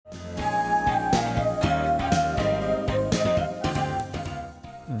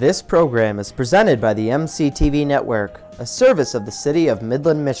This program is presented by the MCTV Network, a service of the City of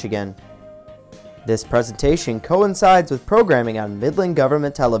Midland, Michigan. This presentation coincides with programming on Midland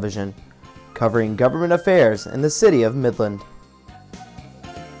Government Television, covering government affairs in the City of Midland.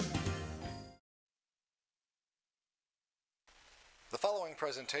 The following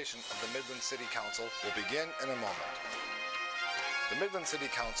presentation of the Midland City Council will begin in a moment. The Midland City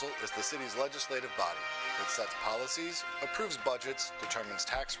Council is the city's legislative body. It sets policies, approves budgets, determines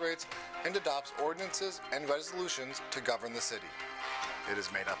tax rates, and adopts ordinances and resolutions to govern the city. It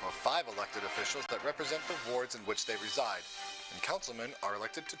is made up of 5 elected officials that represent the wards in which they reside, and councilmen are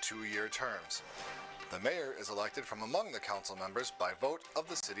elected to 2-year terms. The mayor is elected from among the council members by vote of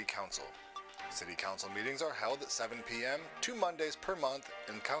the City Council. City Council meetings are held at 7 p.m. 2 Mondays per month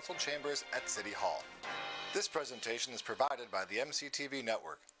in council chambers at City Hall. This presentation is provided by the MCTV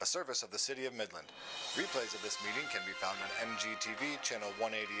Network, a service of the City of Midland. Replays of this meeting can be found on MGTV Channel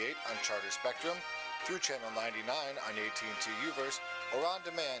 188 on Charter Spectrum, through Channel 99 on AT&T Uverse, or on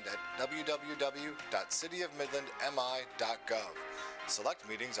demand at www.cityofmidlandmi.gov. Select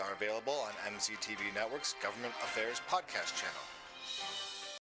meetings are available on MCTV Network's Government Affairs podcast channel.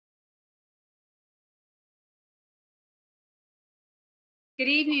 Good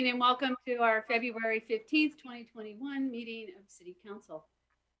evening and welcome to our February 15th, 2021 meeting of City Council.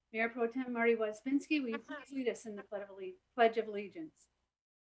 Mayor Pro Tem Marty Wozbinski, will you please lead us in the Pledge of Allegiance?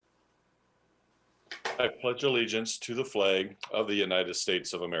 I pledge allegiance to the flag of the United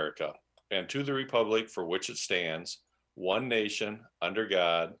States of America and to the republic for which it stands, one nation, under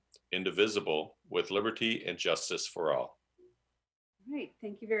God, indivisible, with liberty and justice for all. All right,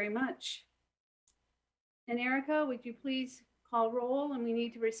 thank you very much. And Erica, would you please call roll, and we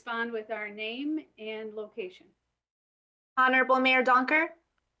need to respond with our name and location. Honorable Mayor Donker.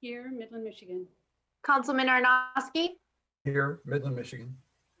 Here, Midland, Michigan. Councilman Arnosky. Here, Midland, Michigan.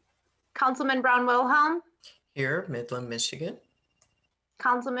 Councilman Brown Wilhelm. Here, Midland, Michigan.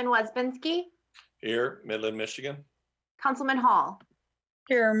 Councilman Wozbinski. Here, Midland, Michigan. Councilman Hall.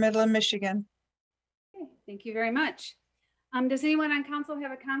 Here, Midland, Michigan. Okay, thank you very much. Does anyone on council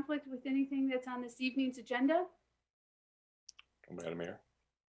have a conflict with anything that's on this evening's agenda? Madam Mayor.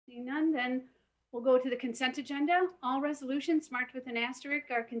 Seeing none, then we'll go to the consent agenda. All resolutions marked with an asterisk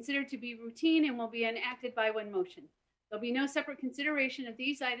are considered to be routine and will be enacted by one motion. There'll be no separate consideration of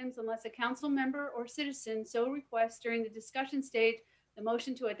these items unless a council member or citizen so requests during the discussion stage. The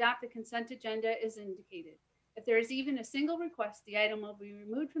motion to adopt the consent agenda is indicated. If there is even a single request, the item will be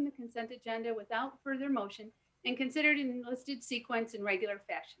removed from the consent agenda without further motion and considered in listed sequence in regular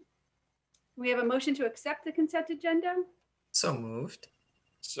fashion. We have a motion to accept the consent agenda. So moved.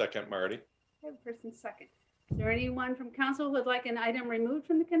 Second, Marty. I have a person second. Is there anyone from council who would like an item removed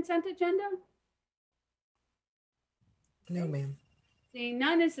from the consent agenda? No, ma'am. Seeing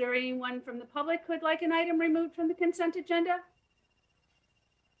none, is there anyone from the public who would like an item removed from the consent agenda?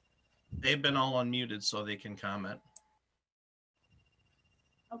 They've been all unmuted so they can comment.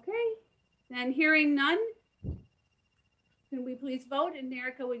 Okay, then hearing none, can we please vote? And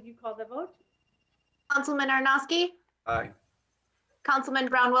Erica, would you call the vote? Councilman Arnosky. Aye. Councilman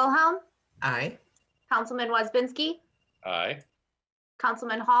Brown Wilhelm. Aye. Councilman Wozbinski. Aye.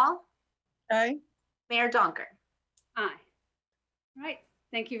 Councilman Hall. Aye. Mayor Donker. Aye. All right,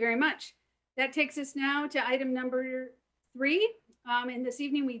 thank you very much. That takes us now to item number 3. And this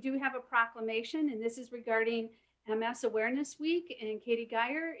evening we do have a proclamation, and this is regarding MS Awareness Week, and Katie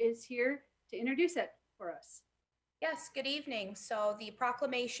Geyer is here to introduce it for us. Yes, good evening. So the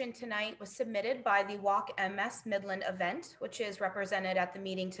proclamation tonight was submitted by the Walk MS Midland event, which is represented at the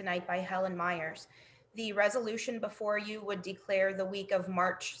meeting tonight by Helen Myers. The resolution before you would declare the week of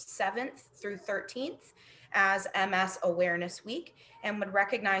March 7th through 13th as MS Awareness Week and would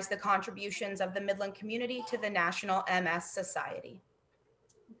recognize the contributions of the Midland community to the National MS Society.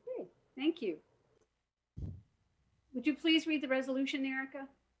 Okay, thank you. Would you please read the resolution, Erica?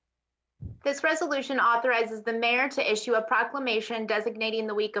 This resolution authorizes the mayor to issue a proclamation designating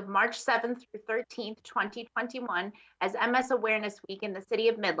the week of March 7th through 13th, 2021 as MS Awareness Week in the City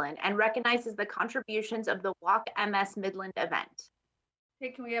of Midland and recognizes the contributions of the Walk MS Midland event.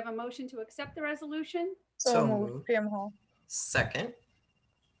 Okay, can we have a motion to accept the resolution? So moved. Pam Hall. Second.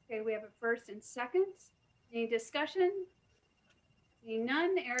 Okay, we have a first and second. Any discussion? Seeing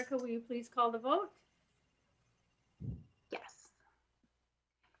none, Erica, will you please call the vote? Yes.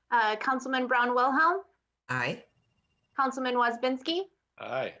 Councilman Brown Wilhelm. Aye. Councilman Wozbinski.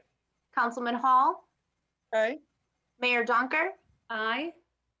 Aye. Councilman Hall. Aye. Mayor Donker. Aye.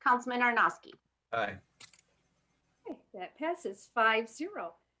 Councilman Arnosky. Aye. Okay, that passes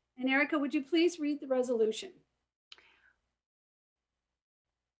 5-0. And Erica, would you please read the resolution?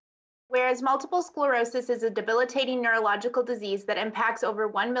 Whereas multiple sclerosis is a debilitating neurological disease that impacts over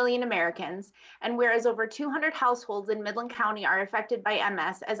 1 million Americans, and whereas over 200 households in Midland County are affected by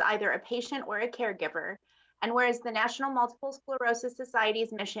MS as either a patient or a caregiver, and whereas the National Multiple Sclerosis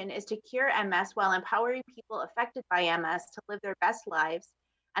Society's mission is to cure MS while empowering people affected by MS to live their best lives,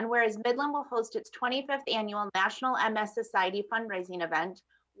 and whereas Midland will host its 25th annual National MS Society fundraising event,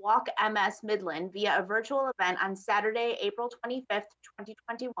 Walk MS Midland, via a virtual event on Saturday, April 25th,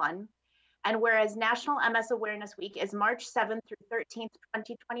 2021, and whereas National MS Awareness Week is March 7th through 13th,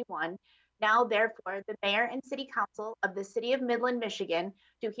 2021, now therefore the Mayor and City Council of the City of Midland, Michigan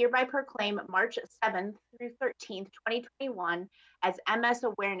do hereby proclaim March 7th through 13th, 2021 as MS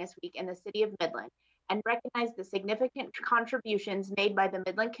Awareness Week in the City of Midland, and recognize the significant contributions made by the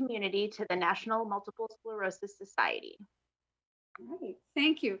Midland community to the National Multiple Sclerosis Society. All right,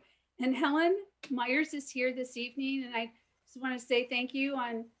 thank you. And Helen Myers is here this evening, and I just want to say thank you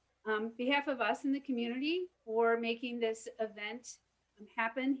on behalf of us in the community for making this event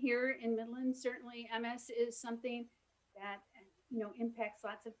happen here in Midland. Certainly MS is something that impacts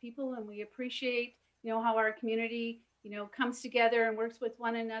lots of people, and we appreciate how our community comes together and works with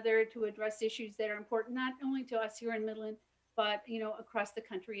one another to address issues that are important not only to us here in Midland but across the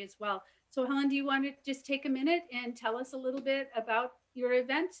country as well. So Helen, do you want to just take a minute and tell us a little bit about your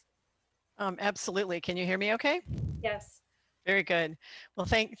event? Absolutely. Can you hear me okay? Yes. Very good. Well,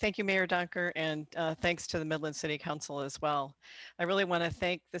 thank you, Mayor Dunker, and thanks to the Midland City Council as well. I really want to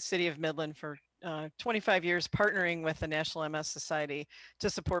thank the City of Midland for 25 years partnering with the National MS Society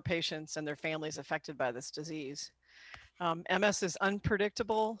to support patients and their families affected by this disease. MS is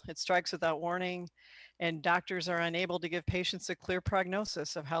unpredictable, it strikes without warning, and doctors are unable to give patients a clear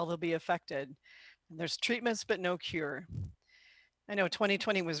prognosis of how they'll be affected. And there's treatments, but no cure. I know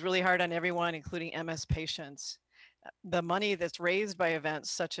 2020 was really hard on everyone, including MS patients. The money that's raised by events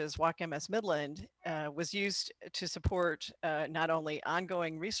such as Walk MS Midland was used to support not only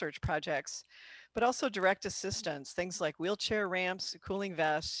ongoing research projects, but also direct assistance, things like wheelchair ramps, cooling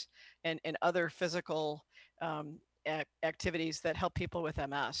vests, and other physical activities that help people with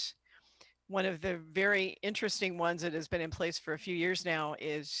MS. One of the very interesting ones that has been in place for a few years now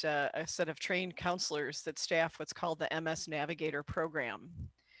is a set of trained counselors that staff what's called the MS Navigator program.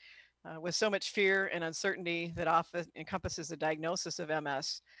 With so much fear and uncertainty that often encompasses the diagnosis of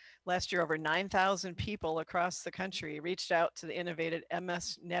MS, last year over 9,000 people across the country reached out to the innovative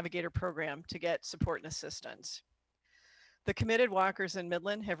MS Navigator program to get support and assistance. The committed walkers in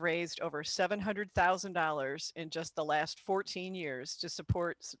Midland have raised over $700,000 in just the last 14 years to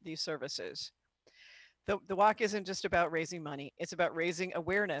support these services. The walk isn't just about raising money, it's about raising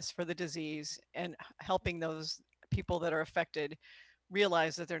awareness for the disease and helping those people that are affected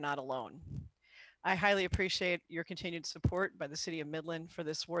realize that they're not alone. I highly appreciate your continued support by the City of Midland for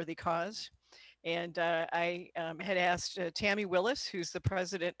this worthy cause. And I had asked Tammy Willis, who's the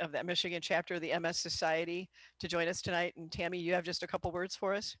president of the Michigan chapter of the MS Society, to join us tonight. And Tammy, you have just a couple words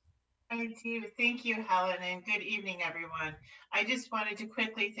for us? I do. Thank you, Helen, and good evening, everyone. I just wanted to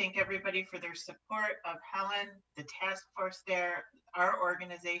quickly thank everybody for their support of Helen, the task force there, our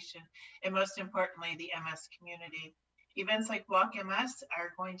organization, and most importantly, the MS community. Events like Walk MS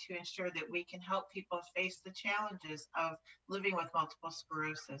are going to ensure that we can help people face the challenges of living with multiple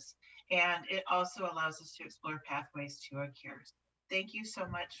sclerosis. And it also allows us to explore pathways to a cure. Thank you so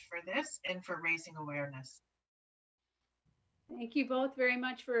much for this and for raising awareness. Thank you both very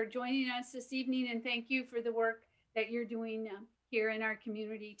much for joining us this evening, and thank you for the work that you're doing here in our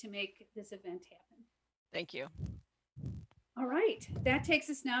community to make this event happen. Thank you. All right, that takes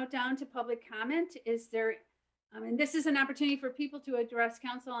us now down to public comment. Is there and this is an opportunity for people to address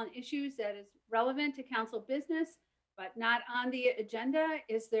council on issues that is relevant to council business, but not on the agenda.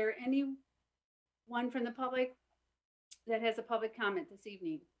 Is there anyone from the public that has a public comment this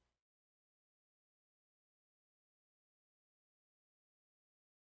evening?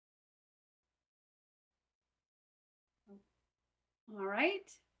 All right,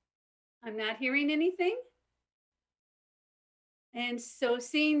 I'm not hearing anything. And so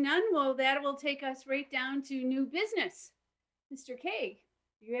seeing none, well, that will take us right down to new business. Mr. Kaye,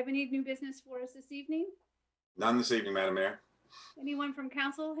 do you have any new business for us this evening? None this evening, Madam Mayor. Anyone from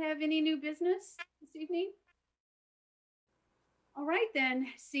council have any new business this evening? All right, then,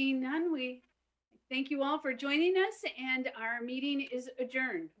 seeing none, we thank you all for joining us, and our meeting is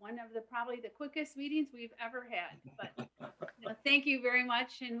adjourned. One of the probably the quickest meetings we've ever had, but thank you very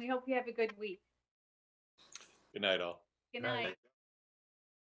much, and we hope you have a good week. Good night, all. Good night.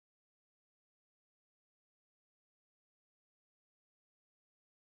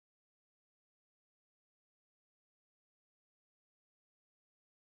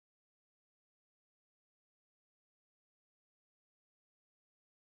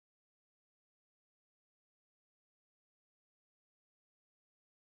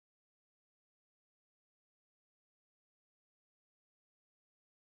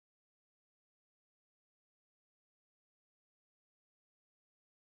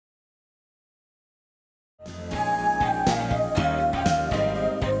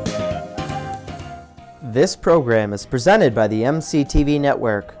 This program is presented by the MCTV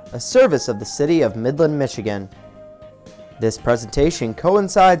Network, a service of the City of Midland, Michigan. This presentation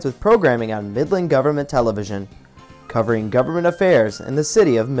coincides with programming on Midland Government Television, covering government affairs in the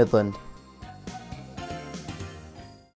City of Midland.